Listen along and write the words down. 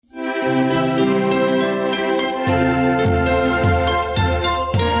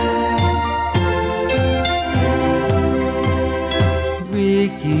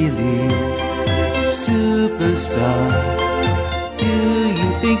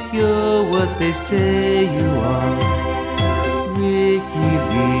they say you are. Rikki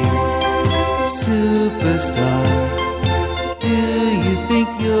Lee, superstar. Do you think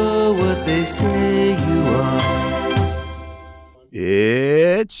you're what they say you are?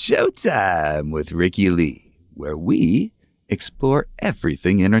 It's Showtime with Rikki Lee, where we explore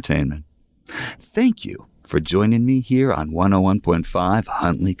everything entertainment. Thank you for joining me here on 101.5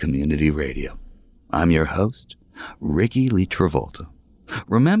 Huntley Community Radio. I'm your host, Rikki Lee Travolta.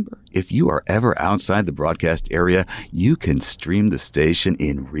 Remember, if you are ever outside the broadcast area, you can stream the station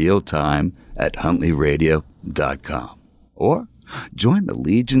in real time at huntleyradio.com. Or join the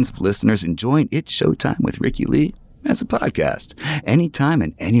legions of listeners enjoying It's Showtime with Rikki Lee as a podcast, anytime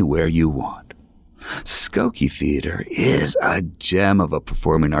and anywhere you want. Skokie Theatre is a gem of a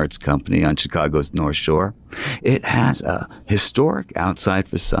performing arts company on Chicago's North Shore. It has a historic outside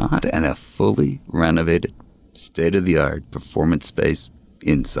facade and a fully renovated, state-of-the-art performance space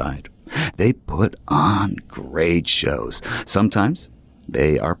inside. They put on great shows. Sometimes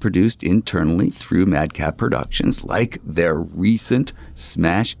they are produced internally through MadKap Productions, like their recent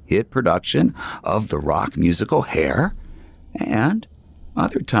smash hit production of the rock musical Hair, and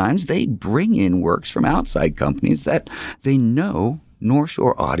other times, they bring in works from outside companies that they know North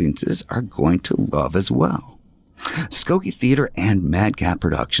Shore audiences are going to love as well. Skokie Theatre and MadKap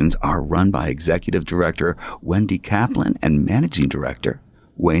Productions are run by Executive Director Wendy Kaplan and Managing Director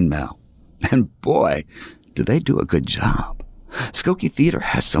Wayne Mell. And boy, do they do a good job. Skokie Theatre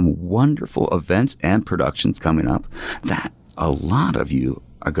has some wonderful events and productions coming up that a lot of you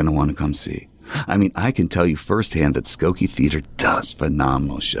are going to want to come see. I mean, I can tell you firsthand that Skokie Theatre does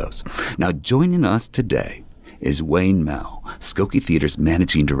phenomenal shows. Now, joining us today is Wayne Mell, Skokie Theatre's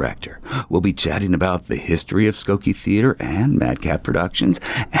Managing Director. We'll be chatting about the history of Skokie Theatre and MadKap Productions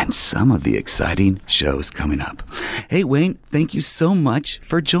and some of the exciting shows coming up. Hey, Wayne, thank you so much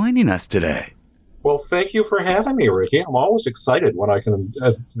for joining us today. Well, thank you for having me, Rikki. I'm always excited when I can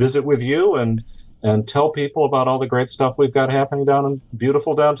visit with you and tell people about all the great stuff we've got happening down in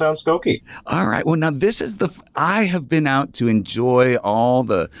beautiful downtown Skokie. All right. Well, now this is I have been out to enjoy all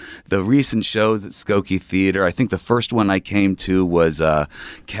the recent shows at Skokie Theatre. I think the first one I came to was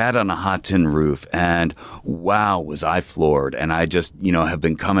Cat on a Hot Tin Roof. And wow, was I floored. And I just, have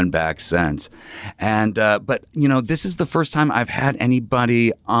been coming back since. And, but, this is the first time I've had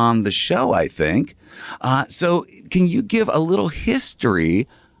anybody on the show, I think. So can you give a little history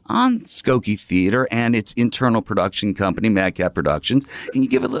on Skokie Theatre and its internal production company, MadKap Productions? Can you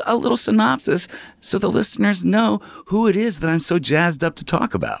give a little synopsis so the listeners know who it is that I'm so jazzed up to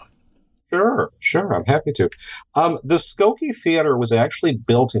talk about? Sure. I'm happy to. The Skokie Theatre was actually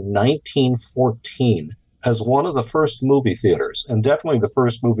built in 1914 as one of the first movie theaters, and definitely the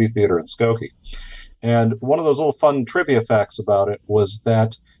first movie theater in Skokie. And one of those little fun trivia facts about it was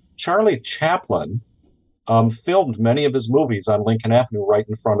that Charlie Chaplin filmed many of his movies on Lincoln Avenue right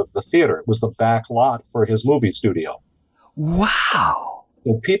in front of the theater. It was the back lot for his movie studio. Wow.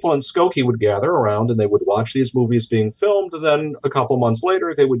 So people in Skokie would gather around and they would watch these movies being filmed. And then a couple months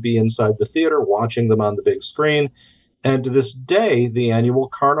later, they would be inside the theater watching them on the big screen. And to this day, the annual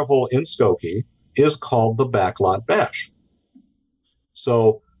carnival in Skokie is called the Backlot Bash.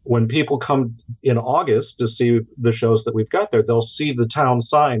 So when people come in August to see the shows that we've got there, they'll see the town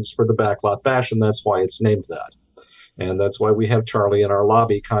signs for the Backlot Bash, and that's why it's named that. And that's why we have Charlie in our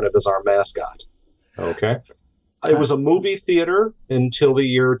lobby kind of as our mascot. Okay? It was a movie theater until the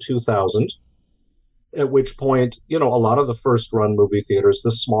year 2000, at which point, a lot of the first-run movie theaters, the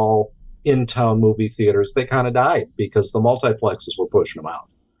small in-town movie theaters, they kind of died because the multiplexes were pushing them out,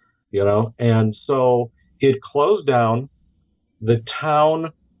 And so it closed down. The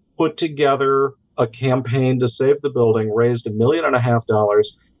town put together a campaign to save the building, raised $1.5 million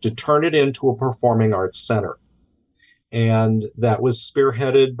to turn it into a performing arts center. And that was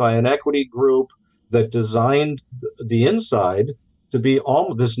spearheaded by an equity group that designed the inside to be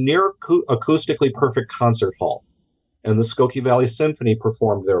this near acoustically perfect concert hall. And the Skokie Valley Symphony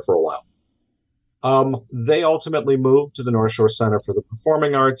performed there for a while. They ultimately moved to the North Shore Center for the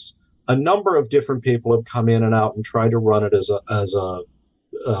Performing Arts. A number of different people have come in and out and tried to run it as a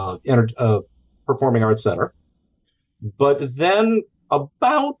performing arts center. But then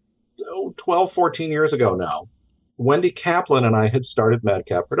about 12, 14 years ago now, Wendy Kaplan and I had started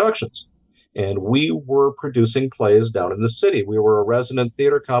MadKap Productions. And we were producing plays down in the city. We were a resident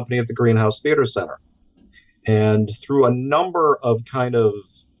theater company at the Greenhouse Theater Center. And through a number of kind of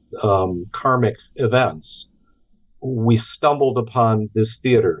karmic events, we stumbled upon this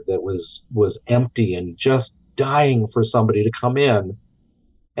theater that was empty and just dying for somebody to come in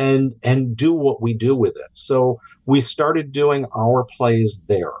and do what we do with it. So we started doing our plays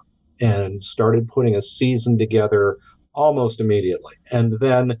there. and started putting a season together almost immediately. And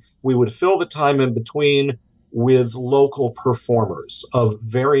then we would fill the time in between with local performers of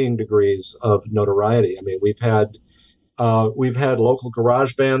varying degrees of notoriety. I mean, we've had local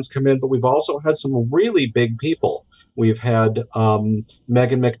garage bands come in, but we've also had some really big people. We've had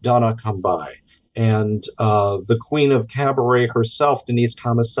Megan McDonough come by, and the Queen of Cabaret herself, Denise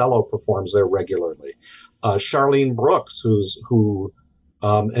Tomasello, performs there regularly. Charlene Brooks,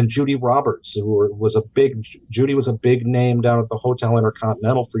 and Judy Roberts, Judy was a big name down at the Hotel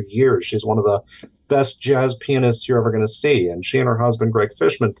Intercontinental for years. She's one of the best jazz pianists you're ever going to see, and she and her husband Greg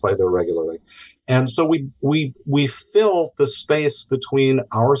Fishman play there regularly. And so we fill the space between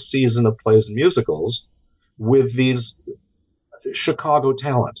our season of plays and musicals with these Chicago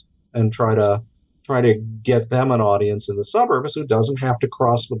talent, and try to get them an audience in the suburbs who doesn't have to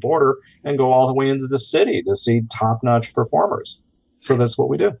cross the border and go all the way into the city to see top-notch performers. So that's what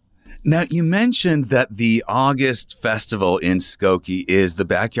we do. Now, you mentioned that the August festival in Skokie is the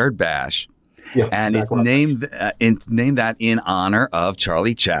Backyard Bash, and it's named that in honor of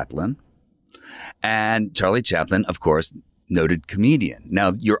Charlie Chaplin. And Charlie Chaplin, of course, noted comedian.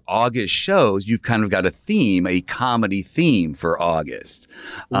 Now, your August shows, you've kind of got a theme, a comedy theme for August.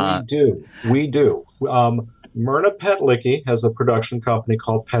 We do. Myrna Petlicki has a production company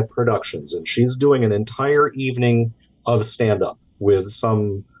called Pet Productions, and she's doing an entire evening of stand-up with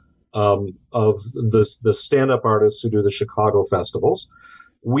some of the stand-up artists who do the Chicago festivals.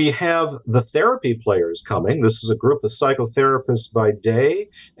 We have the Therapy Players coming. This is a group of psychotherapists by day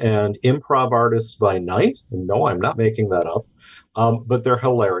and improv artists by night. And no, I'm not making that up, but they're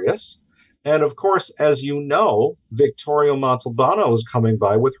hilarious. And of course, as you know, Victoria Montalbano is coming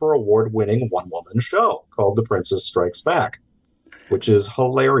by with her award-winning one-woman show called The Princess Strikes Back, which is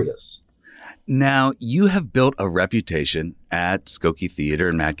hilarious. Now, you have built a reputation at Skokie Theatre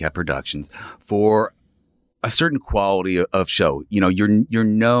and MadKap Productions for a certain quality of show. You know, you're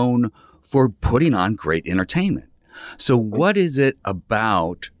known for putting on great entertainment. So what is it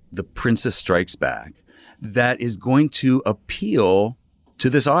about The Princess Strikes Back that is going to appeal to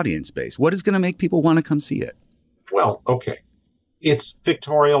this audience base? What is going to make people want to come see it? Well, okay. It's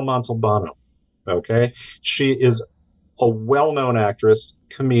Victoria Montalbano, okay? She is a well-known actress,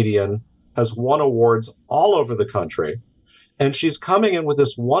 comedian, has won awards all over the country, and she's coming in with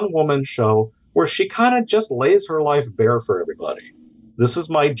this one-woman show where she kind of just lays her life bare for everybody. This is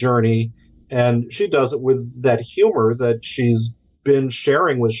my journey, and she does it with that humor that she's been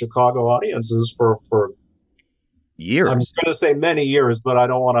sharing with Chicago audiences for years. I'm going to say many years, but I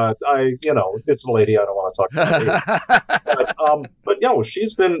don't want to. It's a lady. I don't want to talk about her. But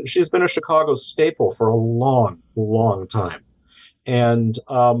she's been a Chicago staple for a long, long time,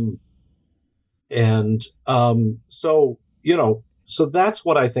 So that's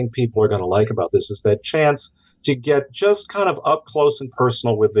what I think people are going to like about this, is that chance to get just kind of up close and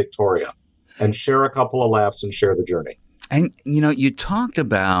personal with Victoria and share a couple of laughs and share the journey. And, you talked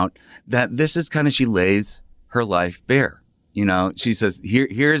about that this is kind of, she lays her life bare. She says,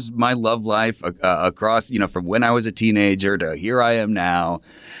 here's my love life across, from when I was a teenager to here I am now.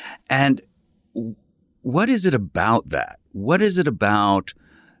 And what is it about that? What is it about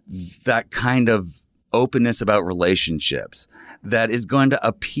that kind of openness about relationships that is going to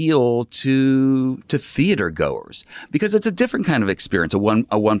appeal to theater goers? Because it's a different kind of experience, a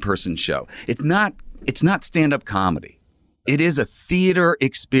one person show. It's not stand-up comedy. It is a theater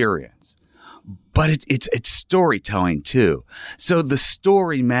experience, but it's storytelling too. So the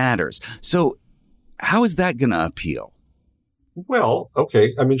story matters. So how is that going to appeal? Well,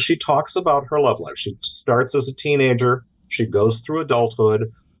 okay. I mean, she talks about her love life. She starts as a teenager. She goes through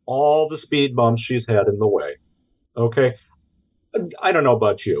adulthood, all the speed bumps she's had in the way. Okay. I don't know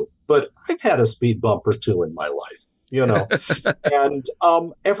about you, but I've had a speed bump or two in my life, and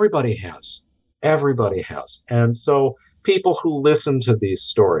everybody has. And so people who listen to these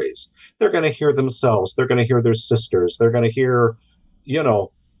stories, they're going to hear themselves. They're going to hear their sisters. They're going to hear,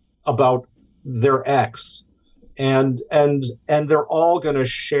 about their ex, and they're all going to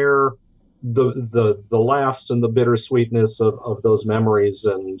share the laughs and the bittersweetness of those memories,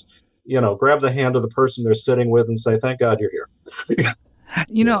 and grab the hand of the person they're sitting with and say, "Thank God you're here."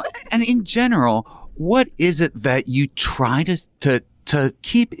 And in general, what is it that you try to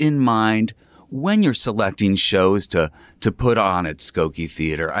keep in mind when you're selecting shows to put on at Skokie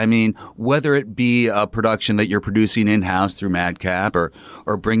Theatre? I mean, whether it be a production that you're producing in-house through MadKap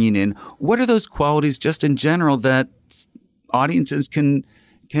or bringing in, what are those qualities just in general that audiences can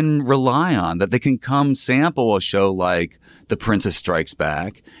can rely on, that they can come sample a show like The Princess Strikes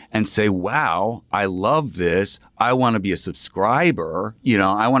Back and say, wow, I love this. I want to be a subscriber.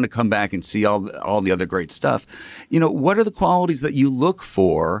 I want to come back and see all the other great stuff. What are the qualities that you look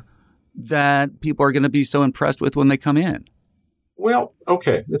for that people are going to be so impressed with when they come in? Well,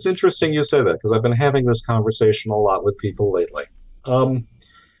 okay. It's interesting you say that, because I've been having this conversation a lot with people lately.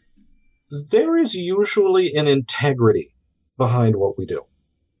 There is usually an integrity behind what we do.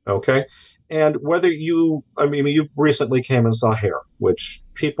 Okay. And whether you recently came and saw Hair, which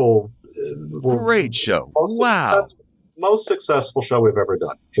people great show. Most successful show we've ever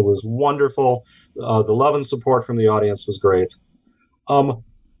done. It was wonderful. The love and support from the audience was great.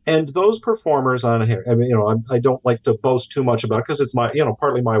 And those performers on Hair, I don't like to boast too much about it because it's my,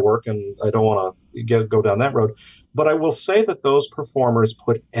 partly my work, and I don't want to go down that road. But I will say that those performers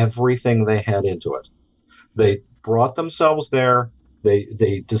put everything they had into it. They brought themselves there.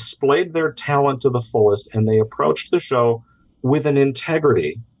 They displayed their talent to the fullest, and they approached the show with an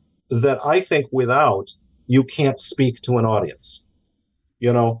integrity that I think without, you can't speak to an audience,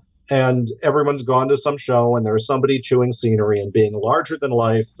 and everyone's gone to some show and there's somebody chewing scenery and being larger than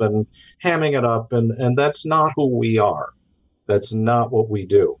life and hamming it up. And that's not who we are. That's not what we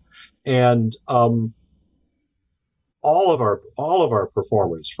do. And all of our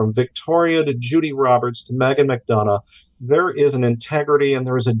performers, from Victoria to Judy Roberts to Megan McDonough, there is an integrity and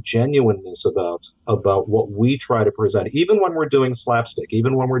there is a genuineness about what we try to present, even when we're doing slapstick,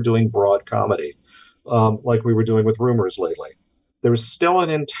 even when we're doing broad comedy, like we were doing with Rumors lately. There's still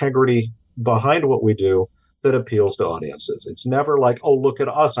an integrity behind what we do that appeals to audiences. It's never like, oh, look at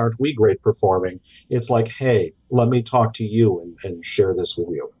us, aren't we great performing? It's like, hey, let me talk to you and share this with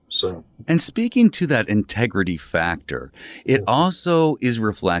you. So, and speaking to that integrity factor, it also is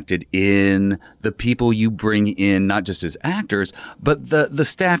reflected in the people you bring in, not just as actors, but the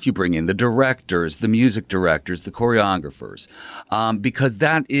staff you bring in, the directors, the music directors, the choreographers, because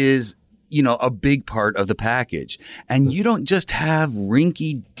that is a big part of the package. And you don't just have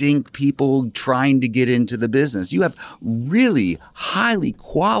rinky-dink people trying to get into the business. You have really highly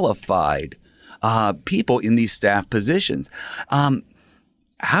qualified people in these staff positions.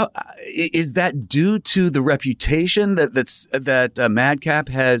 How is that due to the reputation that MadKap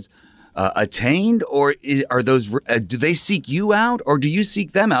has attained, or are those do they seek you out, or do you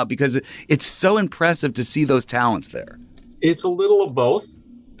seek them out? Because it's so impressive to see those talents there. It's a little of both.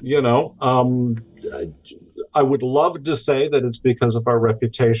 I would love to say that it's because of our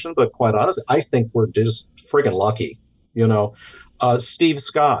reputation, but quite honestly, I think we're just friggin' lucky. Steve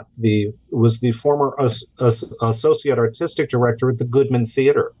Scott was the former associate artistic director at the Goodman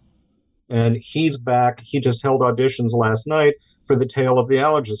Theatre, and he's back. He just held auditions last night for The Tale of the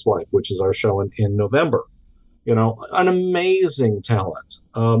Allergist's Wife, which is our show in November. An amazing talent.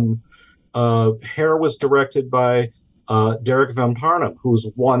 Hair was directed by Derek Van Parnham,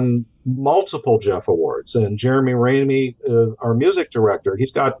 who's won multiple Jeff Awards, and Jeremy Ramey, our music director,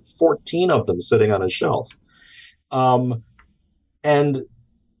 he's got 14 of them sitting on his shelf. And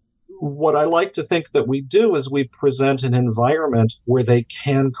what I like to think that we do is we present an environment where they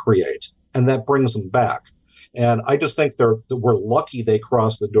can create, and that brings them back. And I just think we're lucky they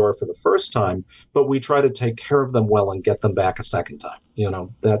crossed the door for the first time, but we try to take care of them well and get them back a second time.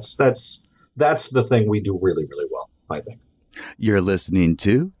 That's the thing we do really, really well, I think. You're listening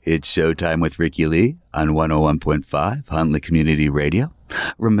to It's Showtime with Rikki Lee on 101.5 Huntley Community Radio.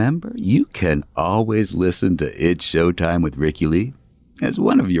 Remember, you can always listen to It's Showtime with Rikki Lee as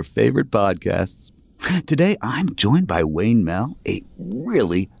one of your favorite podcasts. Today, I'm joined by Wayne Mell, a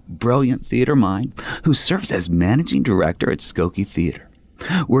really brilliant theater mind who serves as managing director at Skokie Theatre.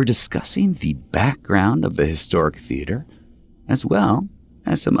 We're discussing the background of the historic theater, as well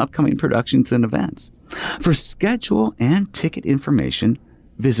as some upcoming productions and events. For schedule and ticket information,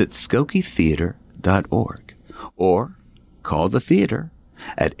 visit skokietheatre.org or call the theater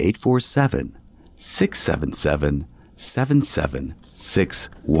at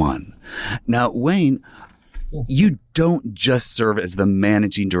 847-677-7761. Now, Wayne, you don't just serve as the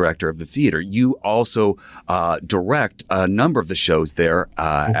managing director of the theater. You also direct a number of the shows there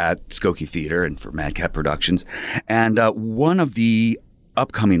at Skokie Theatre and for MadKap Productions. And one of the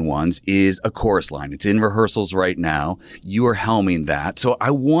upcoming ones is A Chorus Line. It's in rehearsals right now. You are helming that. So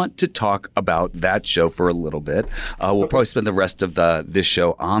I want to talk about that show for a little bit. We'll probably spend the rest of this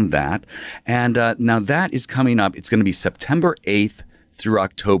show on that. And now that is coming up. It's going to be September 8th through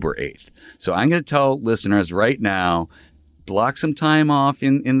October 8th. So I'm going to tell listeners right now, block some time off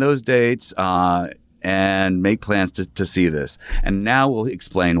in those dates and make plans to see this. And now we'll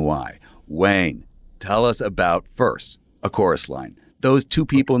explain why. Wayne, tell us about, first, A Chorus Line. those two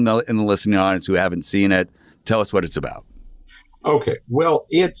people in the listening audience who haven't seen it, tell us what it's about. Okay. Well,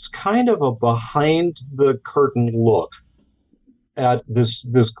 it's kind of a behind the curtain look at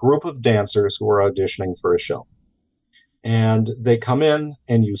this group of dancers who are auditioning for a show. And they come in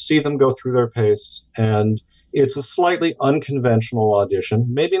and you see them go through their pace, and it's a slightly unconventional audition,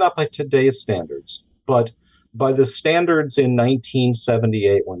 maybe not by today's standards, but by the standards in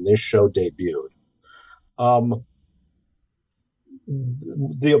 1978 when this show debuted.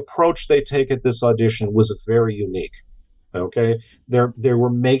 The approach they take at this audition was very unique. Okay, they were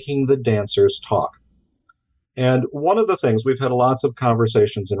making the dancers talk. And one of the things, we've had lots of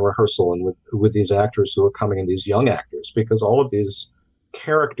conversations in rehearsal and with these actors who are coming in, these young actors, because all of these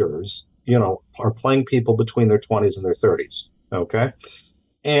characters, are playing people between their 20s and their 30s. Okay.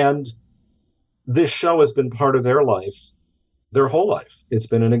 And this show has been part of their life, their whole life. It's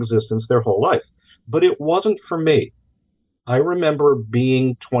been in existence their whole life. But it wasn't for me. I remember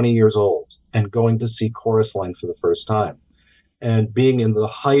being 20 years old and going to see Chorus Line for the first time. And being in the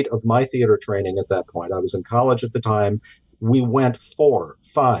height of my theater training at that point, I was in college at the time. We went 4,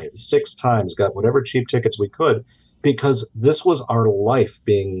 5, 6 times, got whatever cheap tickets we could, because this was our life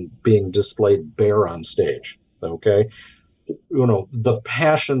being displayed bare on stage. Okay. The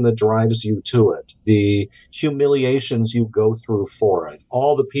passion that drives you to it, the humiliations you go through for it,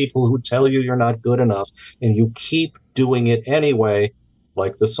 all the people who tell you you're not good enough and you keep doing it anyway.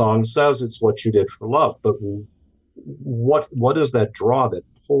 Like the song says, it's what you did for love. But what is that draw that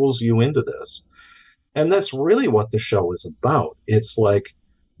pulls you into this? And that's really what the show is about. It's like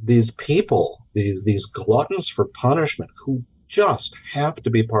these people, these gluttons for punishment who just have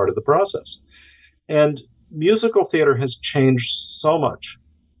to be part of the process. And musical theater has changed so much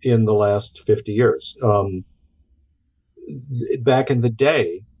in the last 50 years. Back in the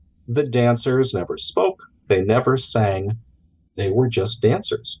day, the dancers never spoke. They never sang. They were just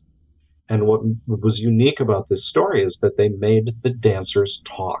dancers. And what was unique about this story is that they made the dancers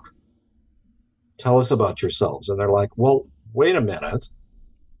talk. Tell us about yourselves. And they're like, well, wait a minute.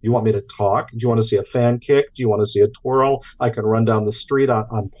 You want me to talk? Do you want to see a fan kick? Do you want to see a twirl? I can run down the street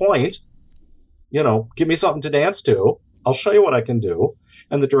on point. Give me something to dance to. I'll show you what I can do.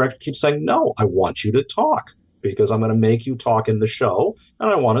 And the director keeps saying, no, I want you to talk because I'm going to make you talk in the show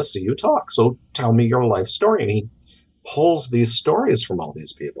and I want to see you talk. So tell me your life story. And he pulls these stories from all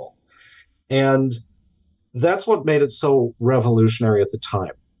these people. And that's what made it so revolutionary at the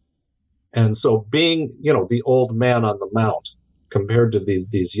time. And so being, the old man on the mount compared to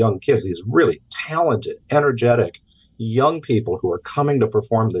these young kids, these really talented, energetic young people who are coming to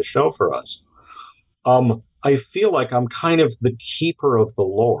perform this show for us, I feel like I'm kind of the keeper of the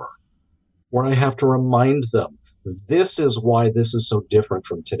lore, where I have to remind them, this is why this is so different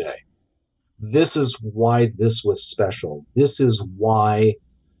from today. This is why this was special. This is why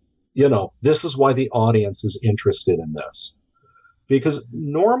the audience is interested in this. Because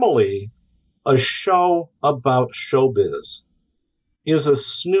normally a show about showbiz is a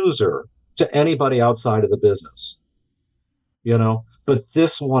snoozer to anybody outside of the business, but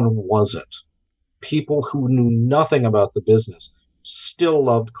this one wasn't. People who knew nothing about the business still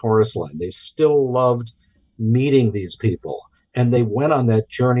loved Chorus Line. They still loved meeting these people. And they went on that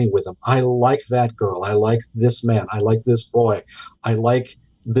journey with them. I like that girl. I like this man. I like this boy. I like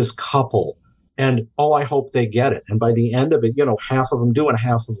this couple. And, I hope they get it. And by the end of it, half of them do and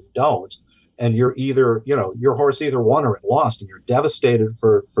half of them don't. And you're either, your horse either won or it lost. And you're devastated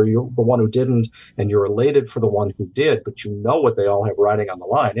for you, the one who didn't. And you're elated for the one who did. But you know what they all have riding on the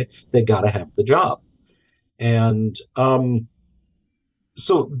line. They got to have the job. And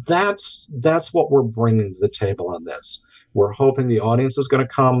so that's what we're bringing to the table on this. We're hoping the audience is going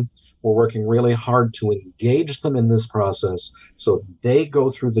to come. We're working really hard to engage them in this process so they go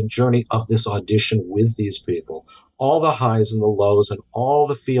through the journey of this audition with these people. All the highs and the lows and all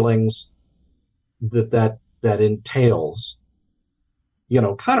the feelings that entails,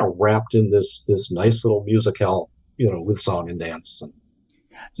 kind of wrapped in this nice little musicale, with song and dance and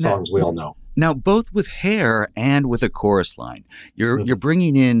songs we all know. Now, both with Hair and with a Chorus Line, you're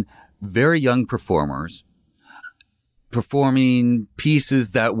bringing in very young performers, performing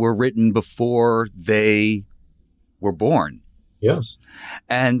pieces that were written before they were born. Yes.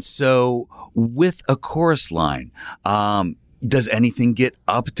 And so with a Chorus Line, does anything get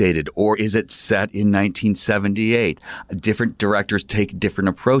updated, or is it set in 1978? Different directors take different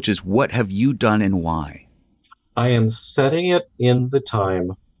approaches. What have you done and why? I am setting it in the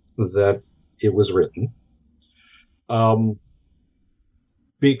time that it was written,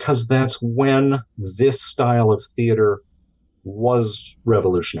 because that's when this style of theater was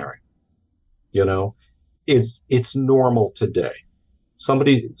revolutionary. It's normal today.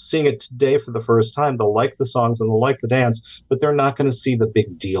 somebody seeing it today for the first time, they'll like the songs and they'll like the dance, but they're not going to see the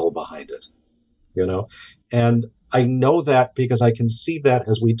big deal behind it, you know? And I know that because I can see that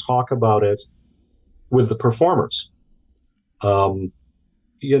as we talk about it with the performers,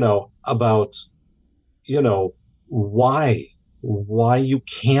 you know, about, you know, why you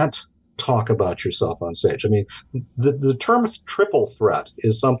can't talk about yourself on stage. I mean, the term triple threat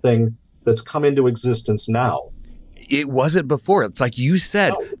is something that's come into existence now. It wasn't before. It's like you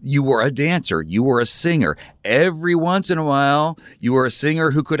said, No. You were a dancer, you were a singer. Every once in a while, you were a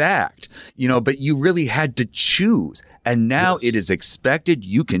singer who could act, you know, but you really had to choose. And now Yes. It is expected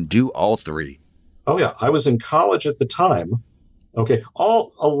you can do all three. Oh yeah, I was in college at the time. Okay,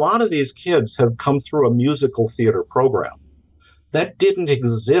 a lot of these kids have come through a musical theater program. That didn't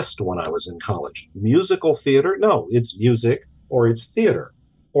exist when I was in college. Musical theater? No, it's music or it's theater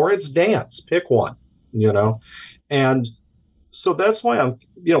or it's dance. Pick one, you know? And so that's why I'm,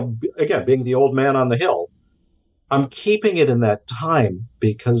 you know, again, being the old man on the hill, I'm keeping it in that time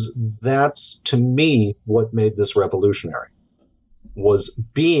because that's, to me, what made this revolutionary, was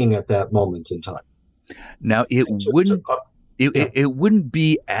being at that moment in time. Now, it wouldn't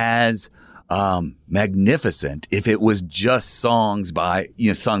be as magnificent if it was just songs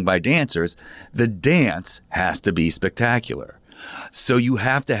sung by dancers. The dance has to be spectacular. So you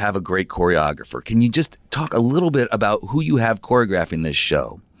have to have a great choreographer. Can you just talk a little bit about who you have choreographing this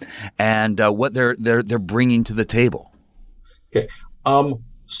show and what they're bringing to the table? Okay.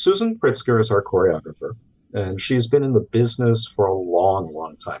 Susan Pritzker is our choreographer, and she's been in the business for a long,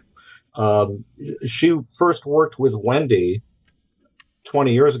 long time. She first worked with Wendy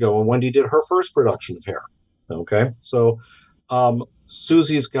 20 years ago when Wendy did her first production of Hair. Okay. So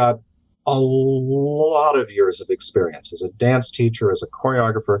Susie's got a lot of years of experience as a dance teacher, as a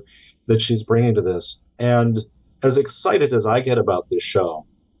choreographer that she's bringing to this. And as excited as I get about this show,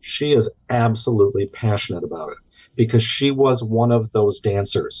 she is absolutely passionate about it because she was one of those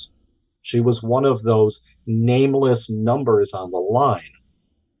dancers. She was one of those nameless numbers on the line,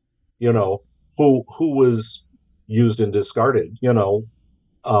 you know, who was used and discarded, you know.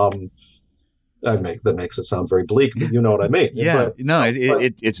 That makes it sound very bleak, but you know what I mean. Yeah,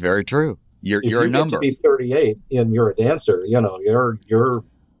 it's very true. You're a number. If you get to be 38 and you're a dancer, you know,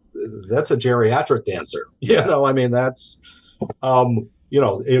 that's a geriatric dancer. Yeah. You know, I mean, that's, you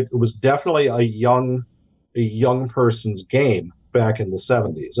know, it was definitely a young person's game back in the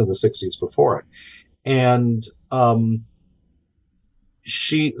 70s and the 60s before it. And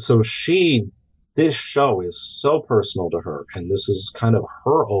this show is so personal to her, and this is kind of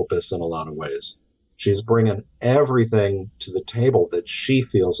her opus in a lot of ways. She's bringing everything to the table that she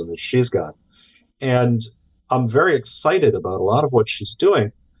feels and that she's got. And I'm very excited about a lot of what she's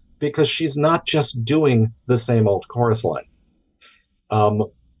doing because she's not just doing the same old chorus line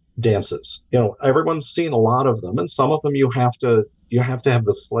dances. You know, everyone's seen a lot of them, and some of them you have to have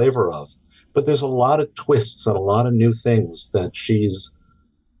the flavor of. But there's a lot of twists and a lot of new things that she's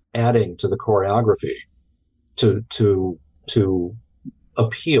adding to the choreography to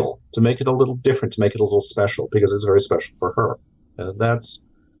appeal, to make it a little different, to make it a little special, because it's very special for her. And that's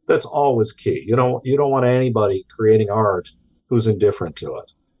always key. You don't want anybody creating art who's indifferent to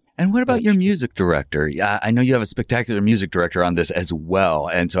it. And what about your music director? I know you have a spectacular music director on this as well,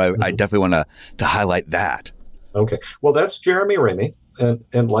 and so I definitely want to highlight that. Okay. Well, that's Jeremy Ramey,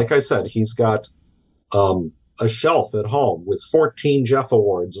 and like I said, he's got a shelf at home with 14 Jeff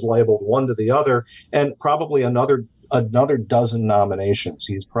Awards labeled one to the other, and probably another dozen nominations.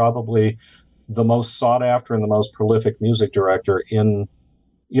 He's probably the most sought after and the most prolific music director in,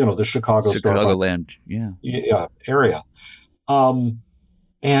 you know, the Chicagoland, area.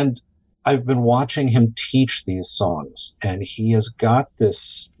 And I've been watching him teach these songs, and he has got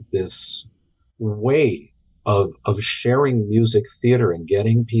this way of sharing music theater and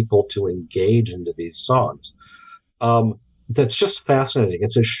getting people to engage into these songs. That's just fascinating.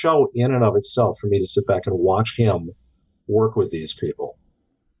 It's a show in and of itself for me to sit back and watch him work with these people,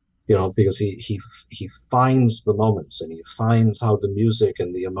 you know, because he finds the moments and he finds how the music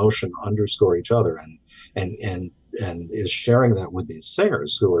and the emotion underscore each other and is sharing that with these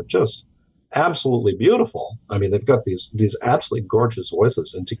singers who are just absolutely beautiful. I mean, they've got these absolutely gorgeous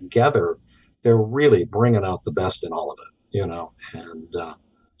voices, and together they're really bringing out the best in all of it, you know, and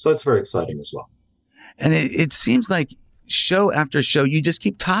so it's very exciting as well. And it seems like show after show, you just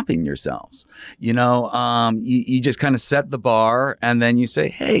keep topping yourselves. You know, you just kind of set the bar, and then you say,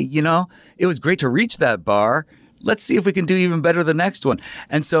 hey, you know, it was great to reach that bar. Let's see if we can do even better the next one.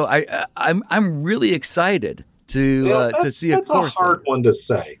 And so I'm really excited to see. That's a hard one to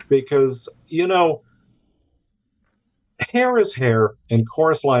say because, you know, hair is hair and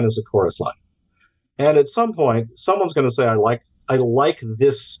chorus line is a chorus line. And at some point, someone's going to say, I like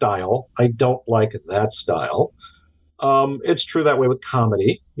this style. I don't like that style. It's true that way with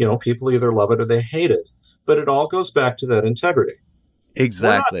comedy. People either love it or they hate it. But it all goes back to that integrity.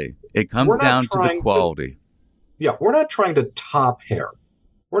 Exactly. It comes down to the quality. We're not trying to top hair.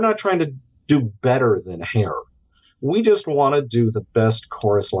 We're not trying to do better than hair. We just want to do the best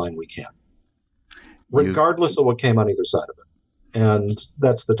chorus line we can, regardless of what came on either side of it. And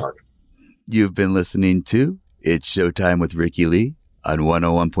that's the target. You've been listening to It's Showtime with Rikki Lee on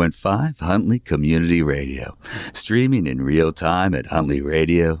 101.5 Huntley Community Radio, streaming in real time at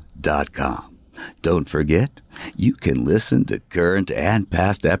huntleyradio.com. Don't forget, you can listen to current and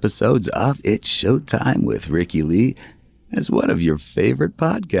past episodes of It's Showtime with Rikki Lee as one of your favorite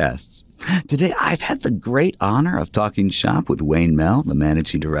podcasts. Today, I've had the great honor of talking shop with Wayne Mell, the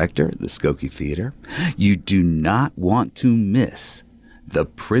managing director of the Skokie Theatre. You do not want to miss The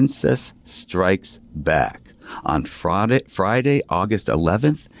Princess Strikes Back on Friday, August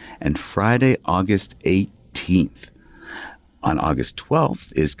 11th and Friday, August 18th. On August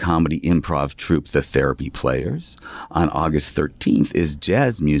 12th is comedy improv troupe The Therapy Players. On August 13th is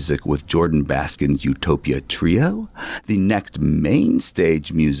jazz music with Jordan Baskin's Utopia Trio. The next main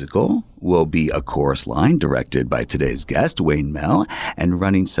stage musical will be A Chorus Line, directed by today's guest, Wayne Mell, and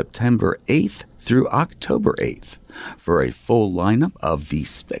running September 8th through October 8th. For a full lineup of the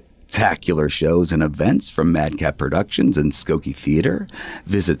spectacular shows and events from MadKap Productions and Skokie Theatre,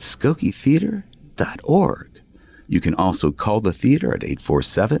 visit skokietheatre.org. You can also call the theater at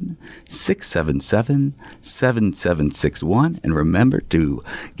 847-677-7761. And remember to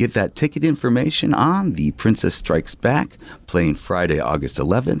get that ticket information on The Princess Strikes Back, playing Friday, August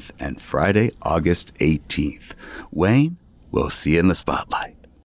 11th and Friday, August 18th. Wayne, we'll see you in the spotlight.